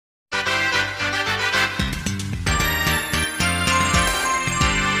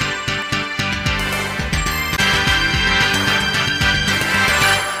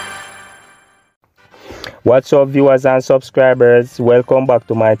What's up, viewers and subscribers? Welcome back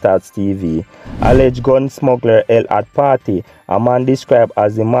to My Thoughts TV. Alleged gun smuggler held at party. A man described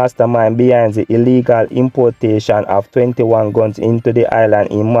as the mastermind behind the illegal importation of 21 guns into the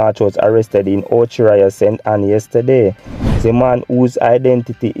island in March was arrested in Ochiraya, St. Anne yesterday. The man, whose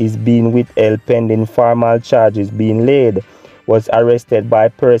identity is being withheld pending formal charges being laid, was arrested by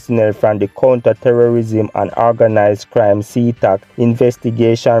personnel from the Counter-Terrorism and Organized Crime CTAC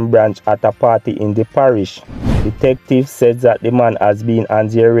investigation branch at a party in the parish. Detectives said that the man has been on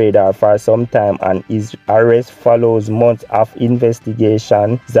their radar for some time, and his arrest follows months of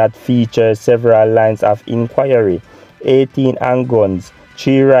investigation that feature several lines of inquiry, 18 handguns,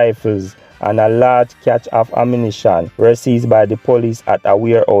 3 rifles, and a large cache of ammunition were seized by the police at a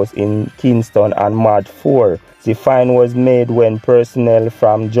warehouse in Kingston on March 4. The find was made when personnel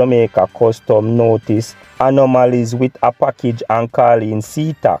from Jamaica Custom noticed anomalies with a package and call in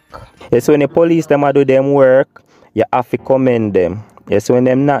CTAC. Yes, when the police them do them work, you have to commend them. Yes, when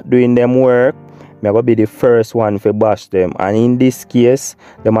them not doing them work, me go be the first one to bash them. And in this case,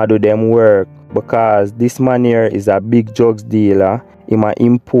 them do them work because this man here is a big drugs dealer. He might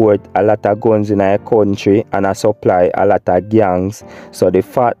import a lot of guns in our country and a supply a lot of gangs. So the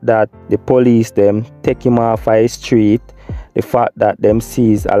fact that the police them take him off a street, the fact that them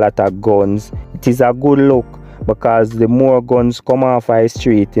seize a lot of guns, it is a good look, because the more guns come off a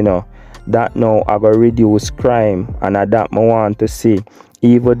street, that now I go reduce crime, and that I want to see.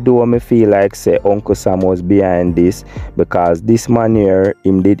 Even though I feel like say Uncle Sam was behind this, because this man here,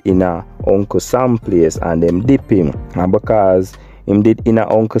 him did in a Uncle Sam place and them dip him, and because him did in a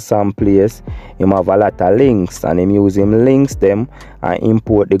Uncle Sam place, him have a lot of links, and him use him links them and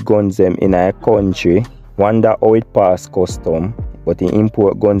import the guns them in our country. Wonder how it pass custom, but he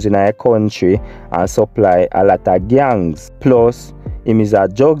import guns in our country and supply a lot of gangs. Plus, him is a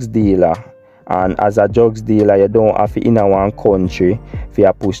drugs dealer, and as a drugs dealer, you don't have to in one country for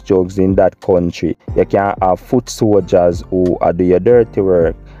you push drugs in that country. You can have foot soldiers who do your dirty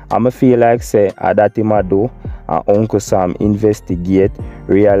work. I feel like say that him a do, and Uncle Sam investigate,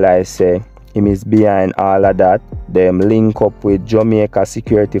 realize say him is behind all of that. Them link up with Jamaica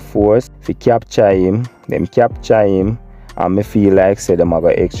Security Force to capture him. Them capture him, and me feel like say them a go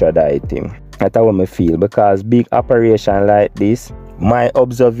extradite him. That's how I feel, because big operation like this, my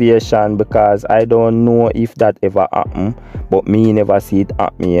observation, because I don't know if that ever happen, but me never see it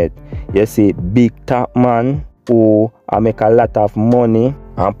happen yet. You see, big top man who make a lot of money,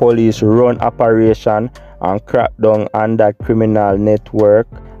 and police run operation and crack down on that criminal network,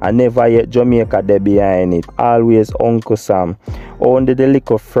 and never yet Jamaica there behind it. Always Uncle Sam. Only the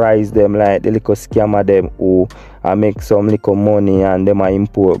little fries them, like the little scammer them who make some little money, and them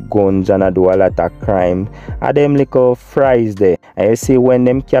import guns and do a lot of crime. And them little fries there. And you see, when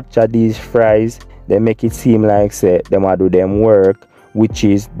them capture these fries, they make it seem like say them do them work, which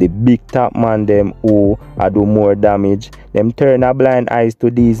is the big top man them who do more damage. Them turn a blind eyes to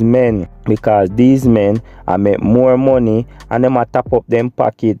these men, because these men make more money, and them tap up them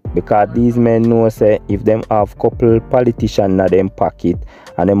pocket, because these men know say if them have couple politicians in them pocket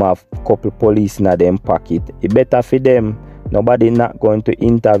and them have couple police in them pocket, it better for them. Nobody not going to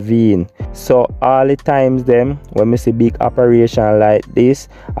intervene. So all the times them when we see big operation like this,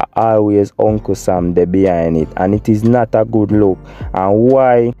 always Uncle Sam there behind it, and it is not a good look. And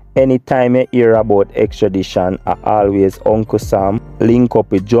why anytime you hear about extradition, always Uncle Sam link up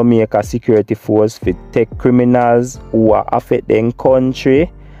with Jamaica Security Force to take criminals who are affect them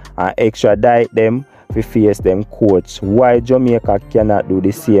country and extradite them to face them courts. Why Jamaica cannot do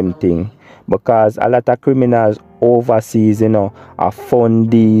the same thing? Because a lot of criminals overseas, are fund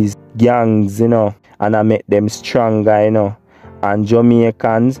these gangs, and I make them stronger, and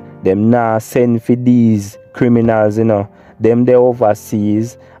Jamaicans, them now send for these criminals, them they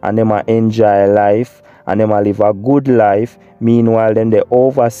overseas, and them enjoy life, and them live a good life. Meanwhile, them they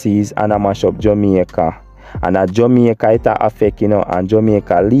overseas and mash up Jamaica, and at Jamaica it affect, and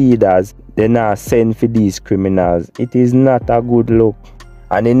Jamaica leaders, they now send for these criminals. It is not a good look.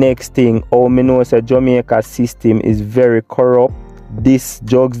 And the next thing, how me know say Jamaica system is very corrupt. This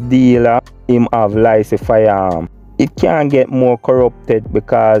drugs dealer, him have license firearm. It can't get more corrupted,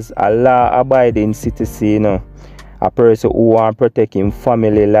 because a law-abiding citizen, a person who want to protect him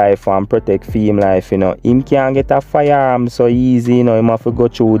family life and protect him life, him can't get a firearm so easy, him have to go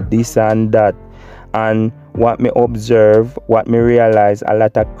through this and that. And what me observe, what me realize, a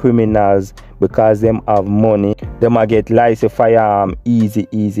lot of criminals, because them have money, them a get license firearm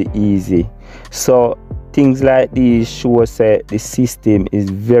easy. So things like these show say the system is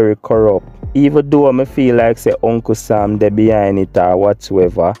very corrupt. Even though I feel like say Uncle Sam they behind it or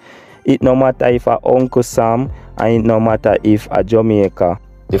whatsoever, It no matter if a Uncle Sam and it no matter if a Jamaica.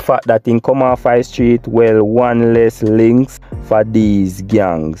 The fact that in come off high street, well, one less links for these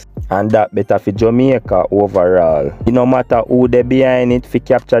gangs. And that better for Jamaica overall. It no matter who they behind it for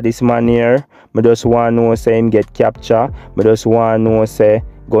capture this man here. Me just want to know say him get captured. Me just want to know say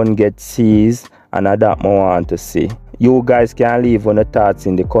gun get seized. And that I want to see. You guys can leave on the thoughts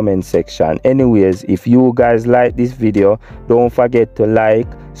in the comment section. Anyways, if you guys like this video, don't forget to like,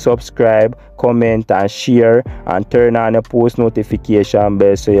 subscribe, comment and share, and turn on the post notification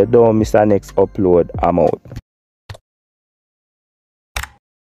bell so you don't miss the next upload. I'm out.